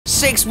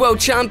6 world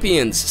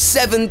champions,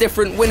 7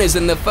 different winners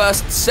in the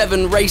first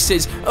 7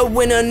 races, a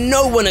winner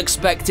no one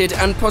expected,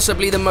 and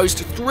possibly the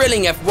most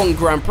thrilling F1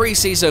 Grand Prix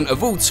season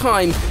of all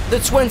time, the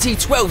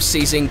 2012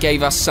 season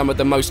gave us some of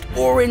the most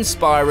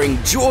awe-inspiring,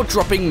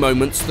 jaw-dropping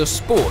moments the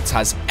sport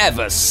has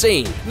ever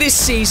seen. This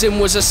season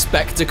was a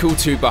spectacle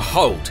to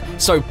behold,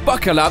 so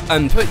buckle up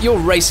and put your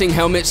racing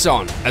helmets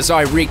on as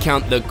I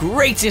recount the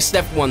greatest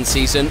F1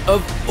 season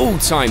of all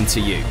time to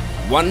you,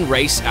 one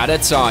race at a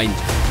time.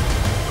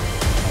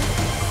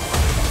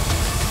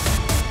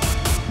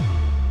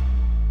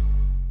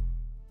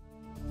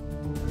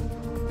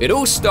 It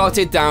all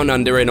started down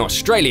under in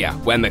Australia,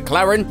 where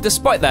McLaren,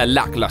 despite their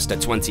lackluster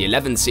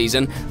 2011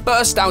 season,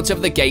 burst out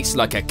of the gates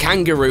like a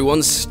kangaroo on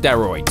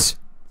steroids.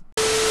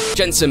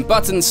 Jenson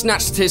Button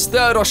snatched his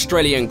 3rd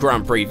Australian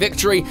Grand Prix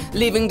victory,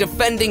 leaving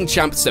defending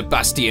champ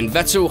Sebastian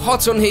Vettel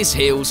hot on his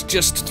heels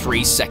just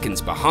 3 seconds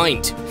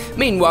behind.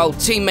 Meanwhile,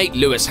 teammate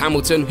Lewis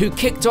Hamilton, who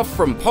kicked off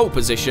from pole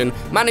position,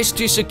 managed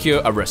to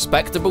secure a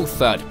respectable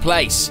 3rd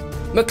place.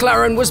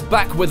 McLaren was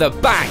back with a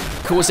bang,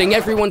 causing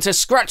everyone to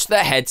scratch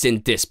their heads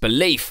in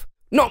disbelief.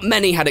 Not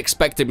many had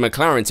expected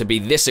McLaren to be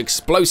this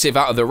explosive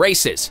out of the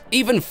races.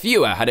 Even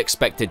fewer had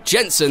expected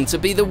Jenson to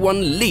be the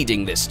one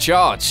leading this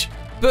charge.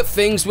 But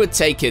things would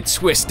take a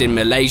twist in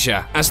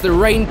Malaysia. As the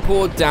rain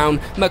poured down,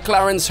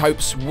 McLaren's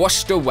hopes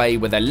washed away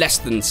with a less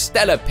than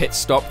stellar pit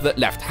stop that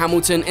left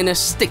Hamilton in a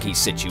sticky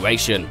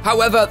situation.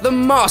 However, the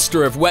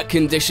master of wet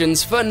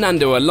conditions,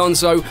 Fernando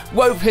Alonso,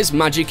 wove his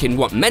magic in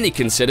what many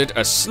considered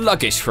a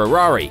sluggish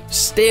Ferrari,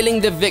 stealing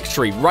the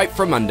victory right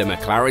from under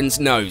McLaren's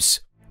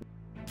nose.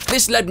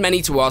 This led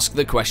many to ask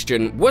the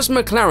question, was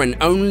McLaren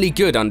only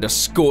good under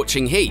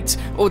scorching heat,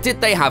 or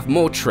did they have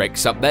more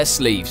tricks up their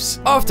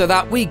sleeves? After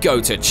that, we go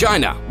to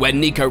China, where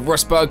Nico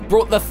Rosberg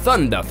brought the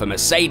thunder for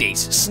Mercedes,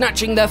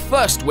 snatching their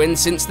first win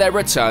since their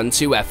return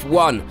to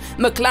F1.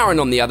 McLaren,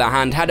 on the other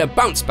hand, had a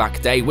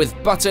bounce-back day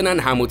with Button and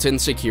Hamilton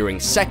securing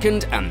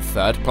 2nd and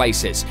 3rd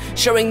places,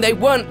 showing they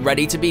weren't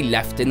ready to be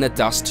left in the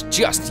dust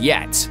just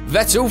yet.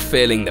 Vettel,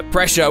 feeling the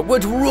pressure,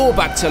 would roar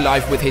back to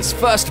life with his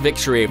first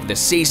victory of the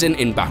season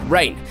in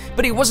Bahrain,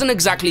 but he wasn't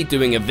exactly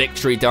doing a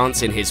victory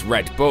dance in his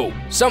Red Bull.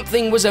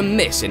 Something was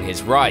amiss in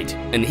his ride,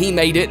 and he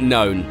made it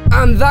known.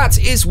 And that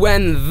is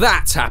when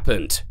that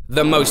happened.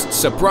 The most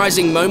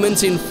surprising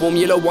moment in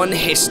Formula 1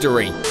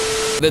 history.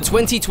 The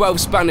 2012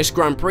 Spanish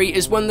Grand Prix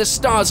is when the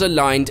stars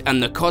aligned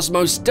and the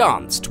cosmos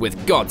danced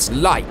with God's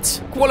light.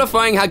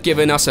 Qualifying had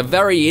given us a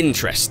very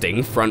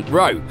interesting front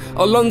row.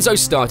 Alonso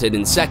started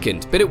in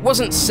 2nd, but it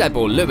wasn't Seb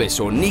or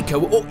Lewis or Nico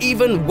or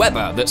even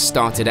Webber that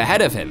started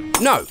ahead of him.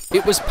 No,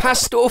 it was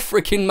Pastor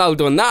freaking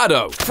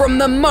Maldonado. From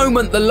the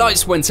moment the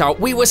lights went out,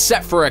 we were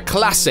set for a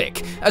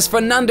classic, as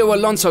Fernando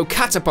Alonso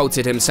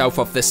catapulted himself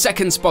off the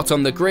 2nd spot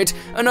on the grid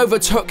and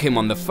overtook him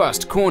on the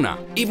 1st corner,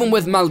 even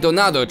with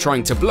Maldonado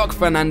trying to block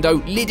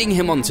Fernando, leading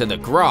him onto the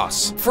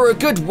grass. For a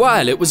good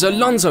while, it was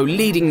Alonso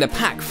leading the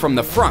pack from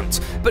the front,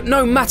 but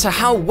no matter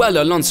how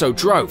well Alonso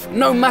drove,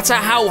 no matter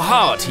how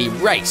hard he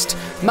raced,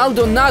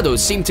 Maldonado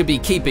seemed to be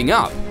keeping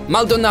up.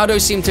 Maldonado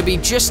seemed to be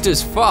just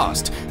as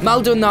fast.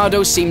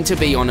 Maldonado seemed to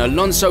be on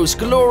Alonso's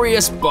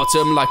glorious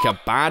bottom like a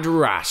bad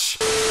rash.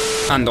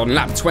 And on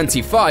lap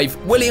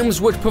 25,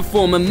 Williams would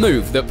perform a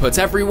move that put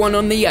everyone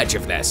on the edge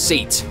of their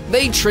seat.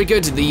 They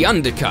triggered the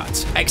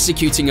undercut,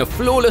 executing a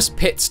flawless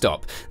pit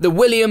stop. The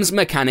Williams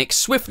mechanic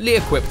swiftly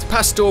equipped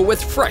Pastor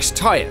with fresh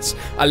tyres,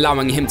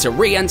 allowing him to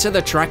re-enter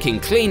the track in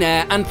clean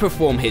air and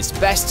perform his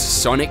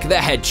best Sonic the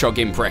Hedgehog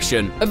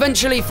impression.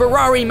 Eventually,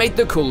 Ferrari made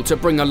the call to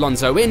bring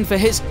Alonso in for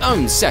his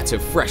own set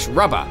of fresh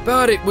rubber,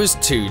 but it was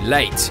too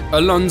late.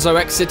 Alonso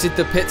exited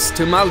the pits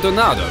to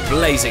Maldonado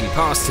blazing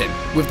past him,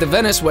 with the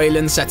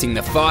Venezuelan setting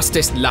the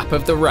fastest lap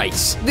of the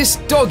race. This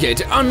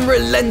dogged,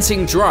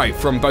 unrelenting drive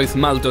from both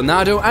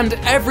Maldonado and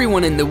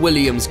everyone in the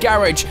Williams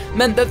garage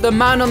meant that the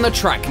man on the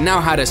track now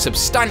had a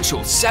substantial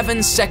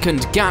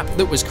 7-second gap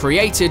that was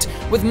created,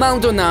 with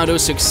Maldonado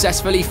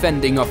successfully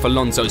fending off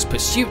Alonso's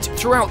pursuit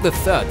throughout the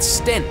 3rd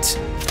stint.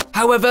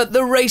 However,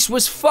 the race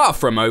was far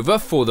from over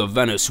for the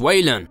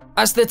Venezuelan.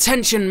 As the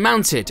tension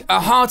mounted,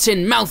 a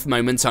heart-in-mouth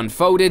moment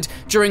unfolded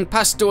during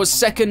Pastor's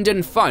 2nd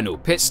and final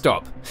pit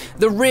stop.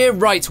 The rear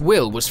right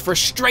wheel was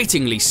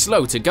frustratingly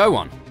slow to go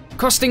on,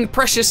 costing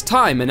precious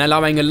time and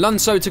allowing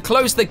Alonso to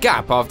close the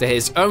gap after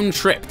his own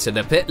trip to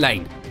the pit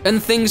lane.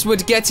 And things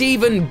would get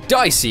even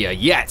dicier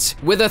yet,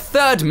 with a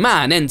 3rd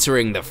man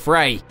entering the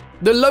fray.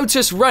 The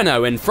Lotus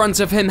Renault in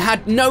front of him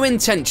had no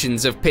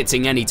intentions of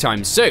pitting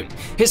anytime soon.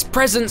 His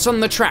presence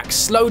on the track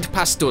slowed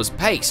Pastor's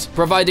pace,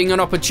 providing an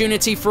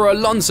opportunity for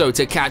Alonso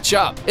to catch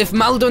up. If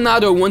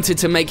Maldonado wanted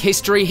to make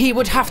history, he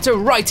would have to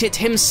right it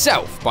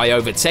himself by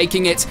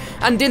overtaking it,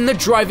 and in the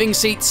driving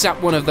seat sat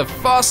one of the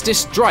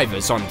fastest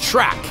drivers on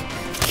track,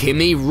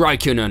 Kimi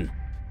Räikkönen.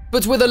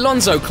 But with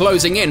Alonso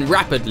closing in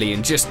rapidly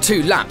in just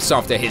 2 laps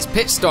after his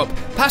pit stop,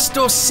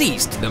 Pastor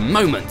seized the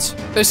moment.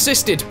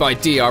 Assisted by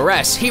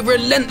DRS, he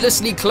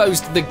relentlessly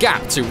closed the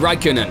gap to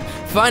Räikkönen,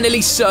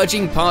 finally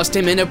surging past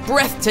him in a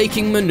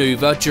breathtaking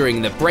maneuver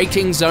during the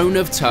braking zone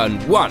of turn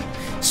 1.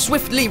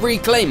 swiftly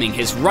reclaiming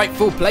his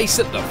rightful place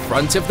at the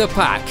front of the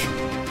pack.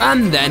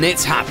 And then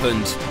it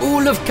happened.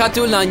 All of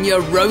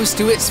Catalunya rose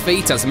to its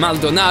feet as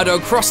Maldonado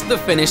crossed the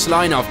finish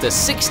line after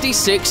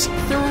 66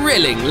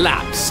 thrilling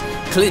laps,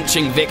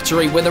 clinching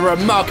victory with a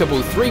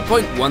remarkable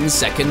 3.1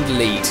 second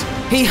lead.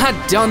 He had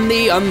done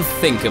the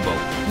unthinkable.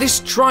 This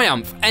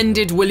triumph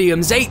ended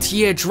Williams'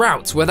 8-year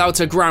drought without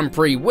a Grand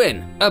Prix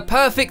win, a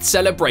perfect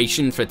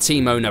celebration for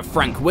team owner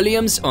Frank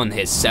Williams on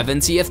his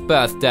 70th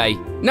birthday.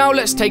 Now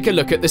let's take a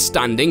look at the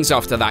standings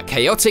after that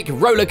chaotic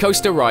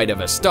rollercoaster ride of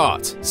a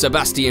start.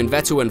 Sebastian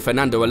Vettel and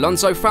Fernando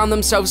Alonso found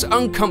themselves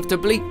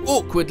uncomfortably,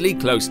 awkwardly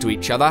close to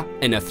each other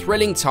in a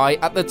thrilling tie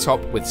at the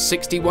top with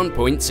 61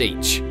 points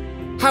each.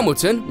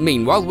 Hamilton,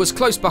 meanwhile, was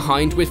close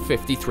behind with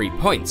 53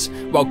 points,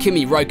 while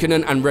Kimi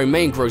Räikkönen and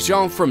Romain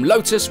Grosjean from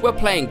Lotus were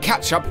playing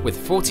catch-up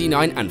with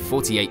 49 and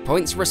 48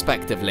 points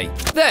respectively.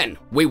 Then,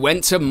 we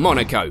went to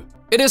Monaco.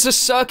 It is a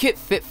circuit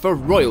fit for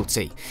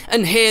royalty,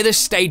 and here the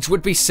stage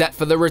would be set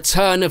for the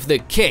return of the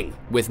king,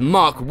 with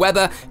Mark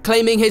Webber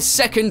claiming his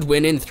second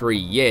win in 3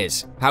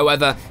 years.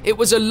 However, it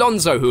was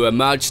Alonso who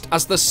emerged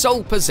as the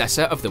sole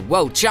possessor of the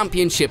World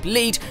Championship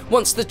lead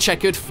once the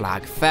checkered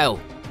flag fell.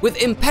 With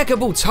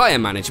impeccable tyre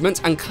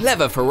management and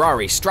clever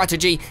Ferrari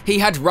strategy, he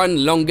had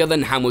run longer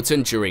than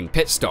Hamilton during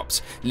pit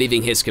stops,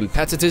 leaving his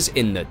competitors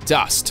in the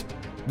dust.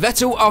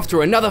 Vettel,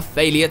 after another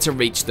failure to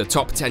reach the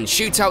top 10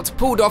 shootout,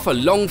 pulled off a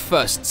long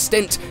first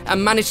stint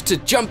and managed to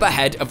jump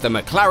ahead of the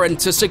McLaren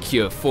to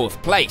secure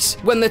 4th place.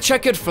 When the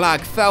checkered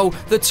flag fell,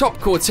 the top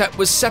quartet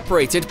was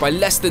separated by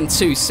less than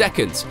 2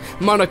 seconds.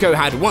 Monaco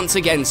had once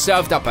again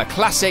served up a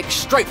classic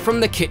straight from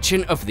the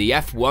kitchen of the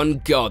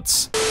F1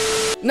 gods.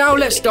 Now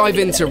let's dive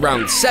into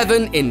round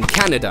 7 in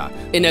Canada.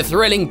 In a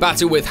thrilling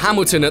battle with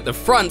Hamilton at the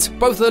front,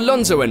 both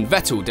Alonso and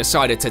Vettel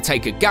decided to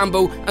take a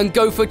gamble and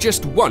go for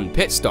just one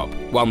pit stop,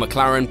 while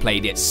McLaren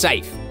played it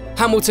safe.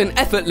 Hamilton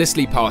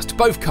effortlessly passed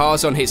both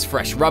cars on his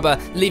fresh rubber,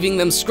 leaving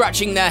them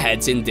scratching their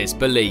heads in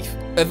disbelief.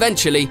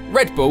 Eventually,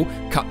 Red Bull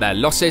cut their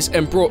losses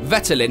and brought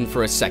Vettel in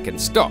for a second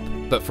stop,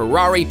 but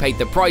Ferrari paid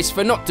the price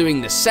for not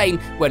doing the same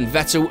when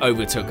Vettel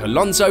overtook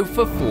Alonso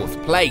for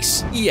 4th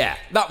place. Yeah,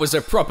 that was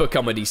a proper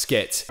comedy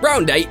skit.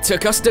 Round 8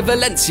 took us to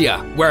Valencia,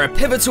 where a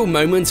pivotal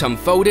moment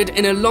unfolded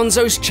in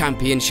Alonso's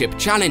championship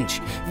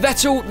challenge.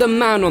 Vettel, the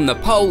man on the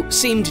pole,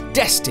 seemed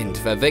destined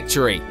for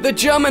victory. The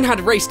German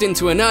had raced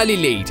into an early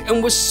lead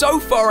and was so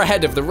far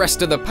ahead of the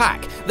rest of the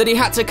pack that he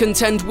had to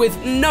contend with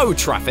no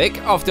traffic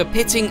after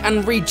pitting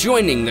and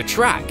rejoining the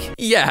track.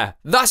 Yeah,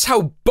 that's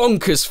how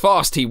bonkers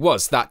fast he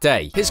was that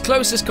day. His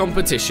closest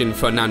competition,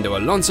 Fernando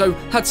Alonso,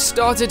 had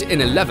started in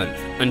 11th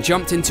and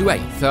jumped into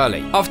 8th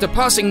early. After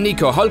passing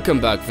Nico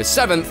Hülkenberg for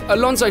 7th,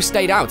 Alonso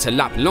stayed out a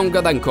lap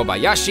longer than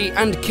Kobayashi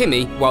and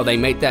Kimi while they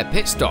made their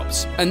pit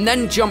stops, and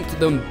then jumped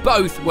them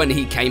both when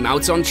he came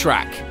out on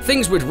track.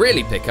 Things would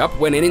really pick up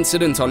when an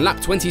incident on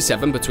lap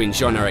 27 between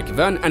Jean-Eric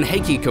Vergne and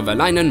Heikki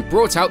Kovalainen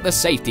brought out the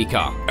safety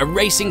car,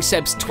 erasing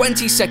Seb's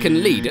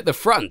 20-second lead at the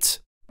front.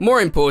 More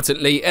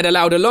importantly, it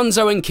allowed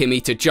Alonso and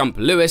Kimi to jump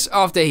Lewis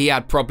after he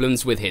had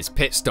problems with his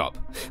pit stop.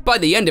 By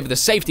the end of the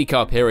safety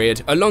car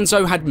period,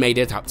 Alonso had made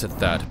it up to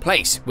 3rd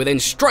place, within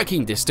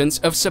striking distance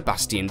of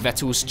Sebastian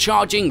Vettel's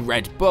charging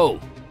Red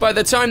Bull. By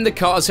the time the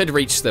cars had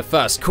reached the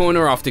first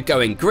corner after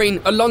going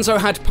green, Alonso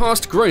had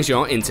passed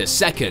Grosjean into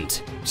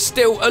 2nd.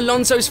 Still,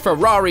 Alonso's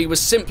Ferrari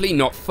was simply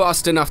not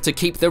fast enough to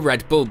keep the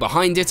Red Bull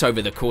behind it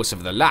over the course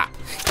of the lap.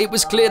 It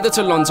was clear that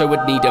Alonso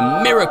would need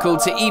a miracle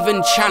to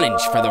even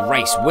challenge for the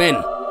race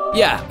win.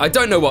 Yeah, I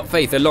don't know what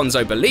faith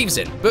Alonso believes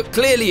in, but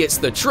clearly it's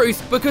the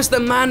truth because the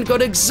man got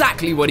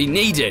exactly what he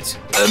needed.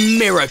 A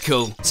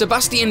miracle.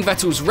 Sebastian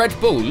Vettel's Red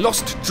Bull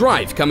lost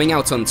drive coming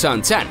out on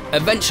turn 10,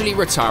 eventually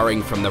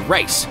retiring from the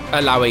race,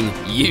 allowing,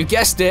 you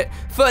guessed it,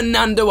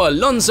 Fernando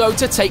Alonso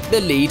to take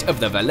the lead of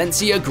the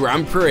Valencia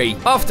Grand Prix.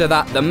 After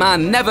that, the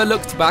man never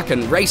looked back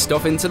and raced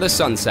off into the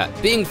sunset,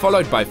 being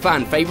followed by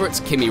fan favourites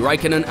Kimi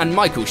Räikkönen and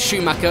Michael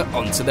Schumacher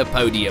onto the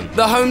podium.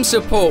 The home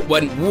support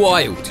went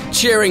wild,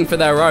 cheering for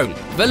their own.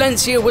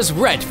 Valencia was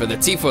red for the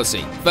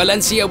Tifosi.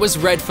 Valencia was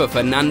red for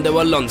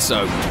Fernando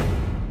Alonso.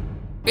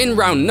 In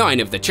round 9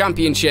 of the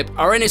championship,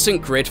 our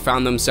innocent grid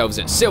found themselves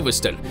at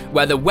Silverstone,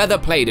 where the weather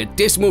played a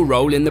dismal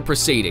role in the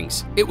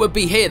proceedings. It would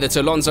be here that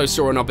Alonso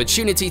saw an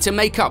opportunity to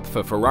make up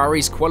for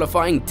Ferrari's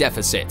qualifying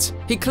deficit.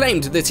 He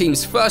claimed the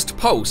team's first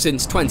pole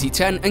since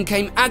 2010 and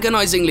came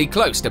agonizingly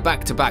close to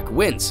back-to-back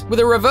wins. With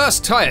a reverse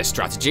tyre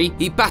strategy,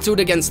 he battled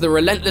against the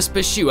relentless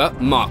pursuer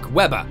Mark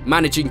Webber,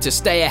 managing to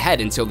stay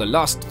ahead until the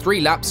last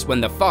 3 laps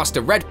when the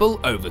faster Red Bull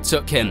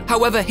overtook him.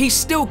 However, he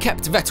still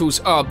kept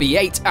Vettel's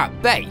RB8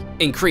 at bay,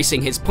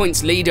 increasing his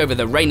points lead over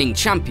the reigning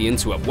champion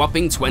to a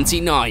whopping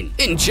 29.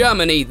 In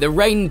Germany, the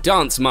rain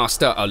dance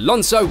master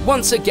Alonso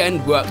once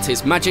again worked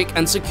his magic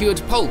and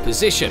secured pole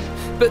position,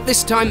 but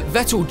this time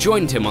Vettel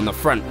joined him on the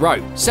front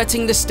row,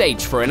 setting the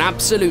stage for an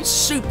absolute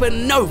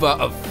supernova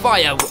of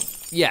fire.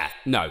 Yeah,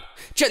 no.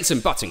 Jenson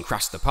Button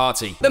crashed the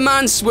party. The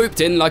man swooped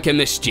in like a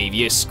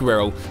mischievous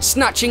squirrel,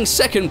 snatching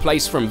 2nd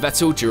place from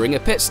Vettel during a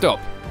pit stop.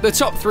 The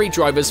top 3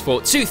 drivers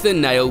fought tooth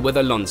and nail with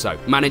Alonso,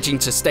 managing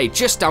to stay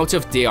just out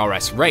of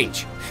DRS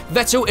range.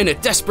 Vettel, in a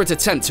desperate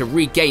attempt to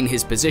regain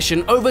his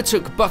position,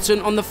 overtook Button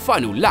on the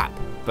final lap,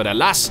 but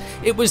alas,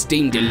 it was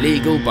deemed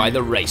illegal by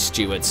the race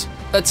stewards.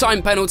 A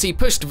time penalty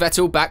pushed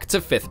Vettel back to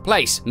 5th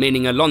place,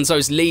 meaning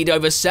Alonso's lead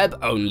over Seb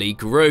only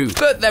grew.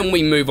 But then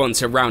we move on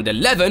to round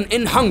 11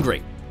 in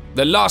Hungary,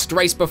 the last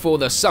race before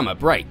the summer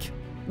break.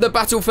 The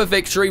battle for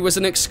victory was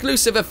an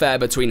exclusive affair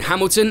between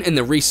Hamilton in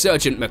the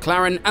resurgent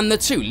McLaren and the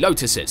 2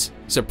 Lotuses.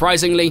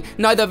 Surprisingly,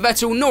 neither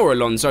Vettel nor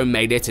Alonso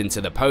made it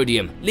into the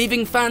podium,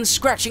 leaving fans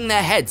scratching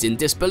their heads in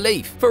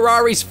disbelief.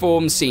 Ferrari's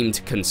form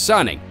seemed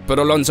concerning, but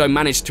Alonso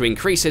managed to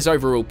increase his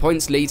overall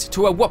points lead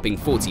to a whopping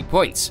 40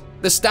 points.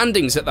 The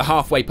standings at the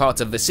halfway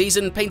part of the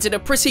season painted a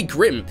pretty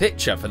grim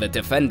picture for the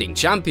defending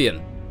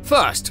champion.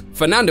 First,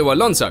 Fernando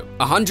Alonso,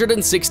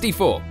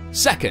 164.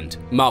 Second,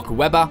 Mark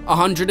Webber,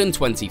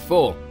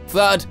 124.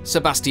 Third,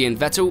 Sebastian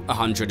Vettel,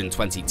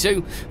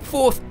 122.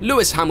 Fourth,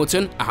 Lewis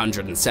Hamilton,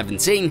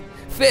 117.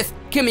 Fifth,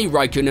 Kimi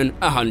Raikkonen,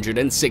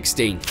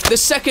 116. The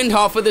second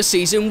half of the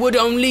season would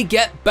only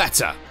get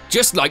better,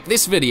 just like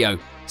this video.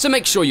 So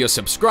make sure you're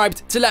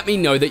subscribed to let me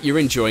know that you're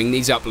enjoying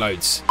these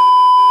uploads.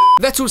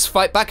 Vettel's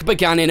fight back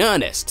began in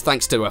earnest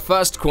thanks to a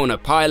first corner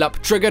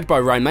pile-up triggered by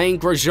Romain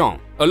Grosjean.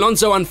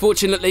 Alonso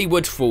unfortunately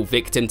would fall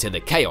victim to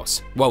the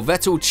chaos, while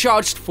Vettel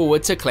charged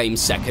forward to claim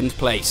 2nd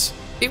place.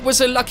 It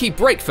was a lucky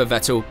break for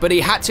Vettel, but he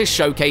had to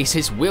showcase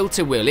his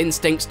will-to-will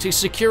instincts to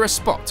secure a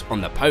spot on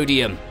the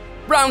podium.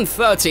 Round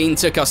 13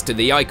 took us to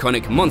the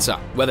iconic Monza,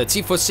 where the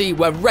Tifosi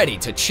were ready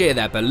to cheer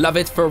their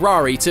beloved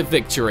Ferrari to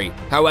victory.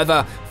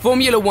 However,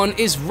 Formula 1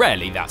 is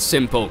rarely that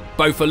simple.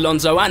 Both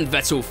Alonso and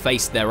Vettel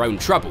faced their own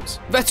troubles.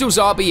 Vettel's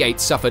RB8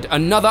 suffered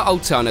another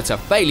alternator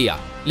failure,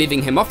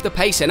 leaving him off the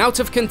pace and out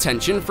of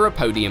contention for a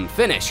podium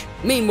finish.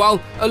 Meanwhile,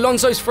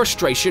 Alonso's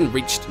frustration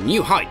reached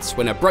new heights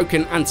when a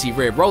broken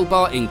anti-rear roll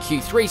bar in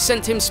Q3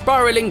 sent him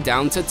spiraling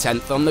down to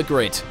 10th on the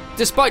grid.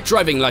 Despite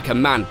driving like a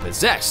man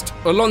possessed,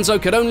 Alonso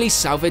could only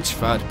salvage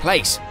 3rd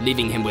place,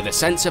 leaving him with a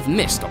sense of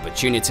missed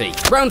opportunity.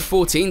 Round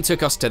 14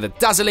 took us to the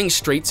dazzling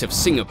streets of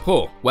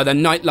Singapore, where the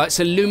nightlights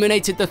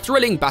illuminated the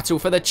thrilling battle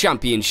for the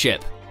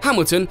championship.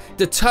 Hamilton,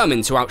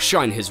 determined to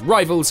outshine his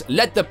rivals,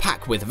 led the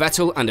pack with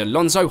Vettel and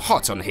Alonso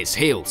hot on his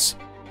heels.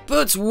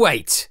 But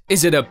wait,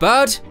 is it a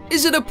bird?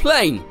 Is it a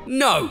plane?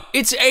 No,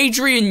 it's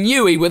Adrian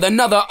Newey with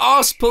another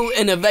arsepull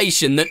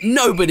innovation that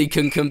nobody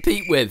can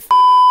compete with.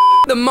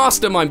 The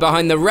mastermind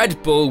behind the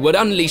Red Bull would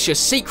unleash a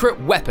secret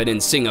weapon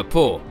in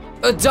Singapore.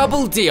 A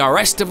double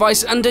DRS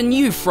device and a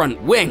new front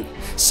wing.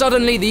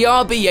 Suddenly the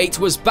RB8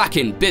 was back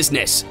in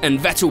business, and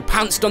Vettel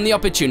pounced on the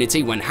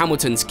opportunity when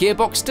Hamilton's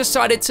gearbox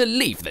decided to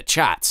leave the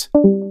chat.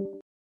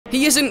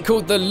 He isn't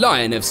called the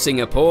Lion of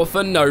Singapore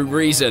for no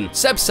reason.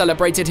 Seb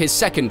celebrated his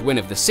 2nd win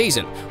of the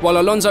season,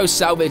 while Alonso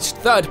salvaged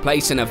 3rd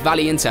place in a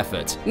valiant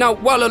effort. Now,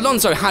 while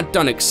Alonso had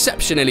done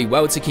exceptionally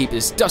well to keep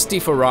his dusty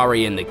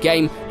Ferrari in the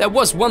game, there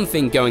was one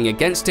thing going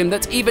against him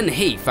that even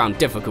he found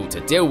difficult to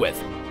deal with.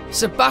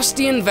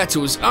 Sebastian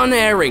Vettel's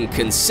unerring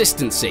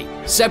consistency.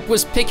 Seb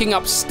was picking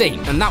up steam,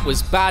 and that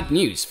was bad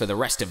news for the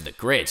rest of the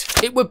grid.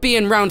 It would be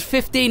in round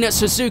 15 at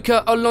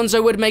Suzuka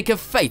Alonso would make a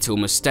fatal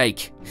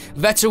mistake.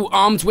 Vettel,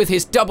 armed with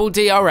his double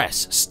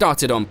DRS,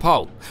 started on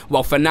pole,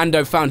 while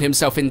Fernando found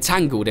himself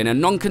entangled in a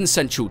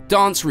non-consensual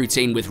dance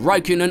routine with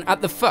Raikkonen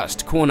at the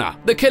 1st corner.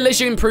 The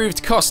collision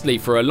proved costly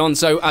for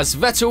Alonso, as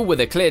Vettel,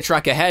 with a clear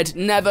track ahead,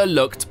 never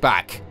looked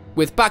back.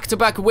 With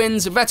back-to-back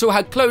wins, Vettel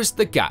had closed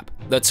the gap.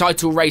 The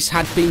title race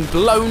had been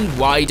blown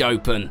wide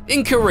open.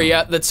 In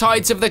Korea, the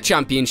tides of the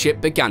championship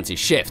began to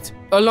shift.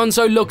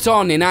 Alonso looked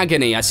on in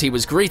agony as he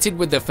was greeted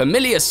with the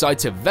familiar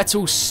sight of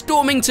Vettel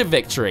storming to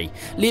victory,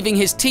 leaving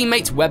his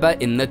teammate Webber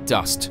in the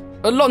dust.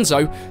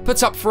 Alonso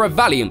put up for a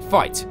valiant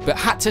fight, but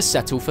had to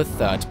settle for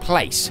 3rd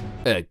place.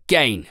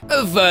 Again.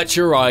 Avert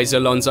your eyes,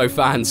 Alonso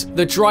fans.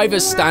 The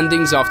drivers'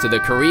 standings after the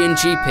Korean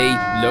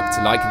GP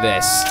looked like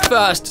this.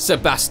 First,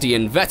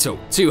 Sebastian Vettel,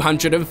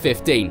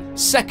 215.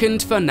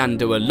 2nd,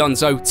 Fernando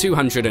Alonso,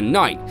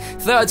 209.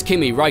 3rd,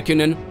 Kimi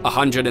Raikkonen,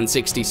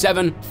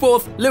 167.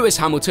 4th, Lewis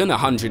Hamilton,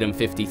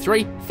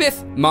 153.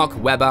 5th,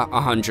 Mark Webber,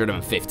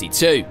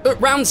 152. At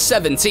round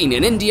 17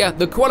 in India,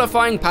 the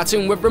qualifying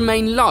pattern would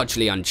remain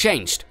largely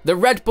unchanged. The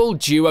Red Bull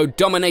duo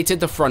dominated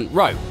the front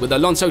row, with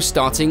Alonso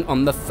starting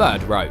on the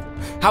 3rd row.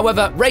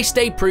 However, race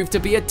day proved to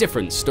be a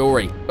different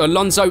story.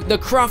 Alonso, the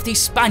crafty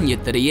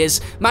Spaniard that he is,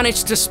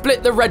 managed to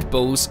split the Red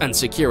Bulls and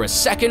secure a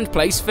 2nd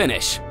place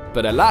finish.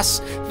 But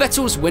alas,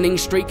 Vettel's winning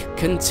streak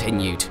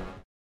continued.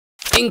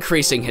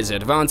 Increasing his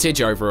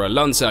advantage over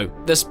Alonso,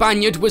 the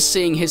Spaniard was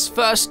seeing his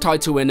first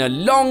title in a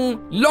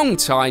long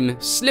time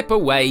slip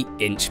away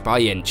inch by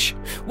inch.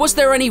 Was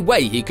there any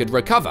way he could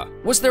recover?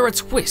 Was there a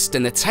twist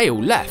in the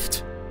tale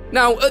left?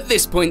 Now, at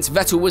this point,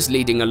 Vettel was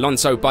leading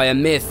Alonso by a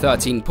mere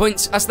 13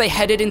 points as they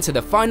headed into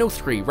the final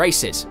 3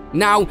 races.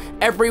 Now,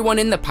 everyone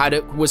in the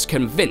paddock was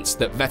convinced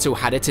that Vettel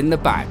had it in the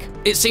bag.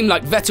 It seemed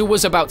like Vettel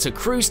was about to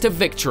cruise to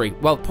victory,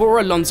 while poor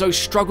Alonso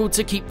struggled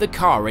to keep the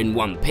car in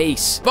one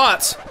piece.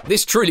 But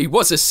this truly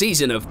was a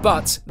season of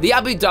but. The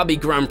Abu Dhabi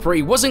Grand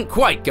Prix wasn't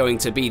quite going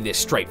to be this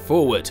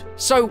straightforward.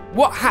 So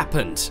what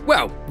happened?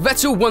 Well,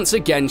 Vettel once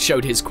again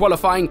showed his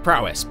qualifying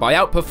prowess by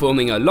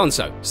outperforming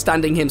Alonso,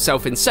 standing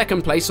himself in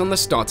second place on the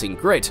starting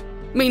grid.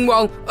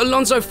 Meanwhile,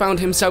 Alonso found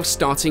himself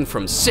starting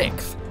from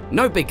 6th.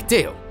 No big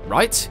deal,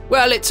 right?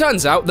 Well, it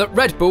turns out that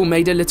Red Bull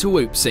made a little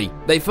oopsie.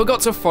 They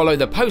forgot to follow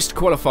the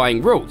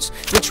post-qualifying rules,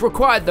 which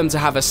required them to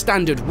have a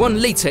standard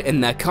 1 litre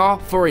in their car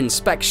for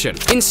inspection.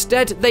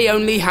 Instead, they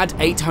only had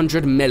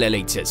 800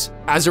 millilitres.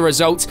 As a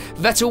result,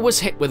 Vettel was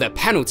hit with a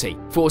penalty,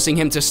 forcing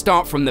him to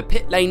start from the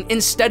pit lane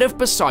instead of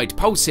beside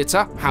pole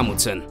sitter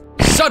Hamilton.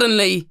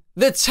 Suddenly,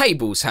 the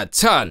tables had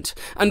turned,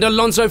 and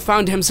Alonso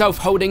found himself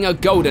holding a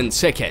golden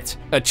ticket,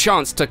 a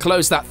chance to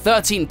close that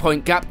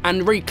 13-point gap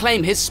and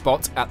reclaim his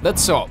spot at the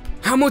top.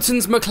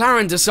 Hamilton's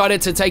McLaren decided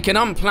to take an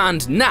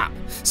unplanned nap,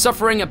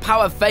 suffering a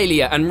power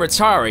failure and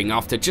retiring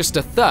after just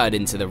a third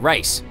into the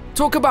race.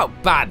 Talk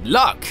about bad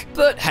luck!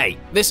 But hey,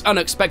 this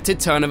unexpected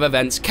turn of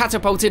events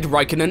catapulted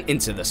Raikkonen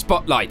into the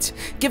spotlight,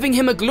 giving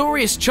him a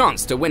glorious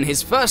chance to win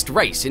his first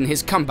race in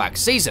his comeback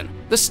season.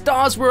 The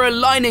stars were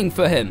aligning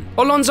for him.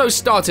 Alonso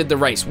started the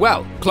race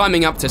well,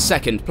 climbing up to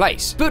second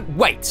place. But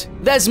wait,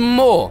 there's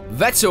more!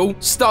 Vettel,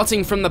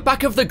 starting from the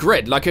back of the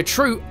grid like a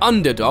true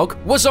underdog,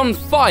 was on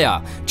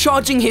fire,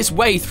 charging his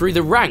way through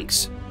the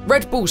ranks.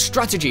 Red Bull's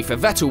strategy for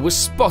Vettel was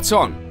spot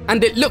on,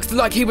 and it looked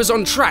like he was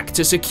on track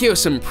to secure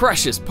some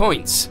precious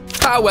points.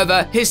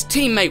 However, his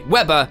teammate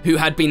Webber, who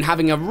had been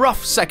having a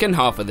rough second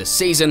half of the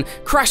season,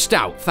 crashed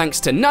out thanks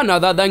to none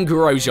other than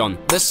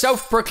Grosjean, the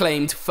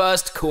self-proclaimed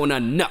first corner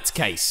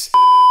nutcase.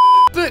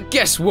 But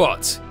guess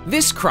what?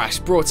 This crash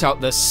brought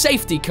out the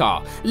safety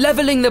car,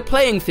 leveling the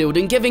playing field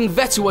and giving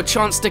Vettel a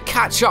chance to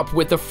catch up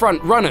with the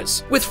front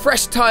runners. With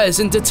fresh tyres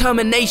and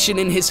determination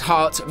in his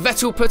heart,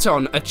 Vettel put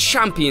on a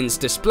champion's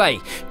display,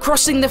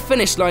 crossing the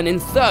finish line in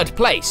 3rd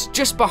place,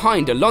 just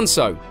behind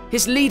Alonso.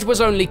 His lead was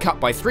only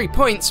cut by 3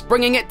 points,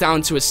 bringing it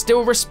down to a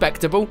still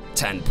respectable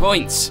 10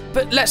 points.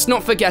 But let's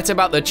not forget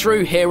about the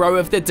true hero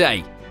of the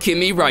day,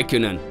 Kimi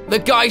Raikkonen. The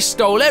guy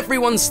stole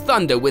everyone's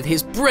thunder with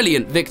his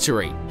brilliant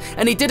victory.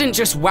 And he didn't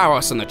just wow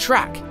us on the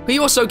track, he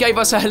also gave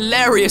us a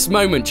hilarious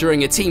moment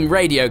during a team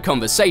radio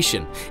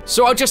conversation.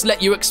 So I'll just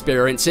let you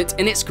experience it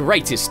in its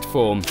greatest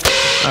form.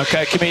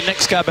 Okay, Kimi,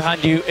 next car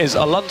behind you is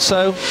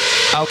Alonso.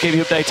 I'll keep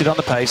you updated on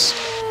the pace.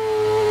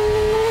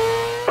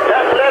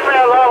 Just leave me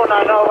alone,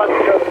 I know what to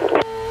do.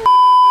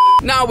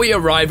 Now we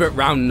arrive at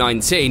round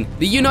 19,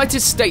 the United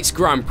States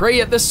Grand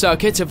Prix at the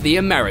Circuit of the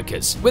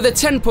Americas. With a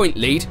 10-point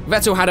lead,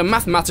 Vettel had a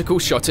mathematical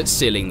shot at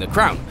sealing the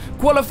crown.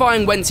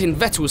 Qualifying went in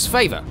Vettel's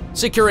favour,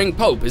 securing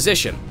pole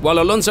position. While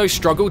Alonso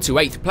struggled to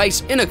 8th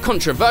place in a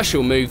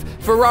controversial move,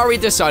 Ferrari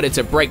decided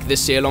to break the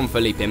seal on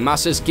Felipe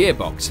Massa's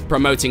gearbox,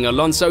 promoting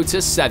Alonso to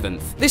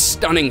 7th. This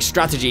stunning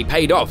strategy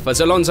paid off as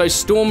Alonso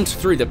stormed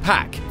through the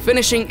pack,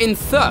 finishing in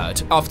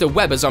 3rd after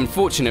Webber's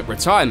unfortunate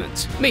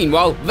retirement.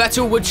 Meanwhile,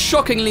 Vettel would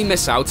shockingly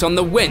miss out on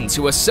the win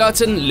to a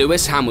certain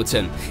Lewis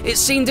Hamilton. It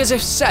seemed as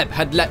if Seb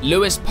had let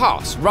Lewis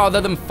pass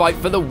rather than fight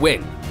for the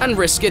win, and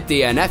risk a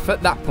DNF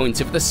at that point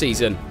of the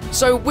season.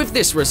 So with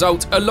this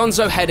result,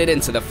 Alonso headed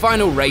into the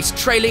final race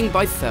trailing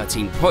by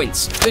 13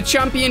 points. The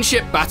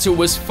championship battle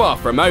was far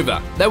from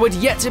over. There would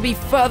yet to be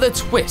further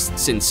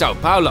twists in Sao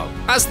Paulo.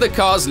 As the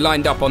cars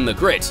lined up on the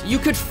grid, you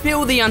could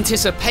feel the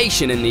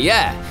anticipation in the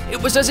air.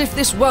 It was as if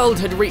this world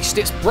had reached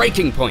its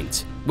breaking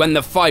point. When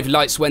the 5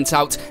 lights went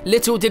out,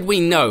 little did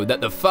we know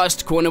that the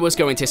first corner was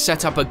going to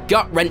set up a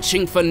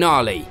gut-wrenching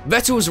finale.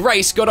 Vettel's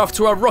race got off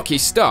to a rocky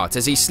start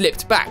as he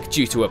slipped back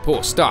due to a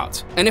poor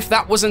start. And if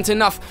that wasn't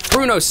enough,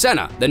 Bruno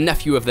Senna, the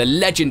nephew of the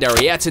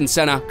legendary Ayrton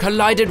Senna,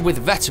 collided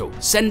with Vettel,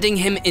 sending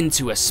him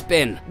into a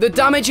spin. The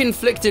damage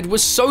inflicted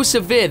was so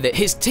severe that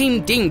his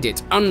team deemed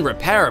it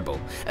unrepairable.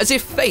 As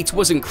if fate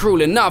wasn't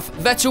cruel enough,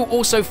 Vettel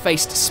also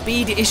faced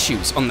speed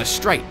issues on the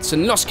straights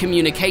and lost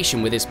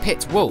communication with his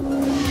pit wall.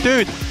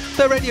 Dude,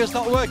 the radio's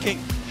not working.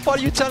 What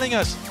are you telling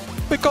us?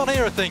 We can't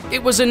hear a thing.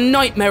 It was a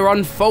nightmare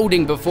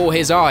unfolding before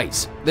his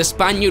eyes. The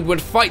Spaniard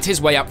would fight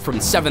his way up from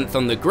 7th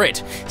on the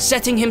grid,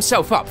 setting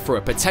himself up for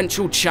a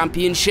potential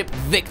championship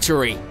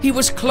victory. He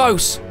was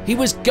close. He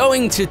was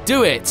going to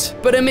do it.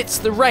 But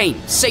amidst the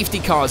rain, safety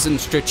cars and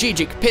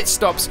strategic pit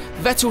stops,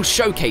 Vettel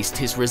showcased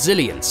his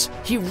resilience.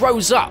 He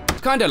rose up,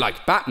 kinda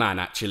like Batman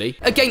actually.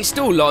 Against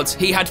all odds,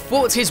 he had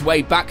fought his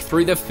way back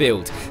through the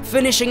field,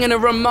 finishing in a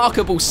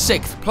remarkable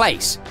 6th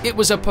place. It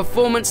was a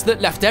performance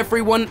that left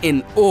everyone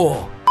in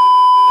awe.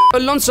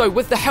 Alonso,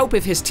 with the help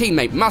of his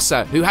teammate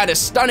Massa, who had a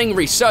stunning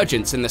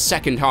resurgence in the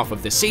second half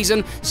of the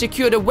season,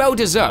 secured a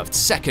well-deserved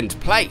 2nd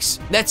place.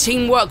 Their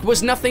teamwork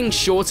was nothing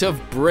short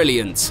of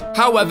brilliant.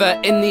 However,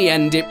 in the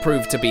end it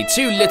proved to be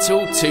too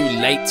little too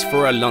late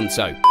for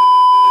Alonso.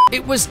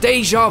 It was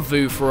deja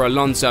vu for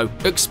Alonso,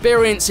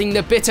 experiencing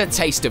the bitter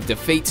taste of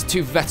defeat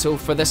to Vettel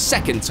for the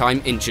second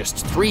time in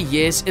just 3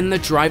 years in the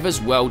Drivers'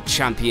 World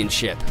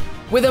Championship.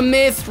 With a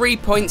mere 3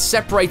 points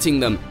separating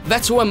them,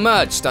 Vettel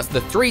emerged as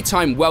the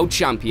 3-time world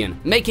champion,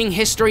 making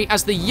history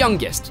as the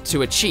youngest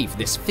to achieve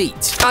this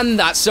feat. And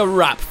that's a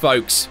wrap,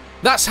 folks.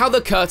 That's how the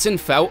curtain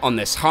fell on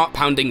this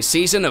heart-pounding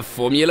season of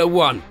Formula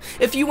 1.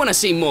 If you want to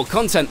see more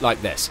content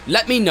like this,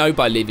 let me know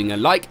by leaving a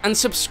like and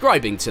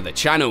subscribing to the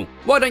channel.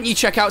 Why don't you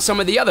check out some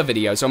of the other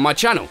videos on my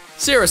channel?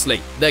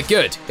 Seriously, they're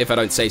good, if I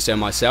don't say so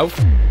myself.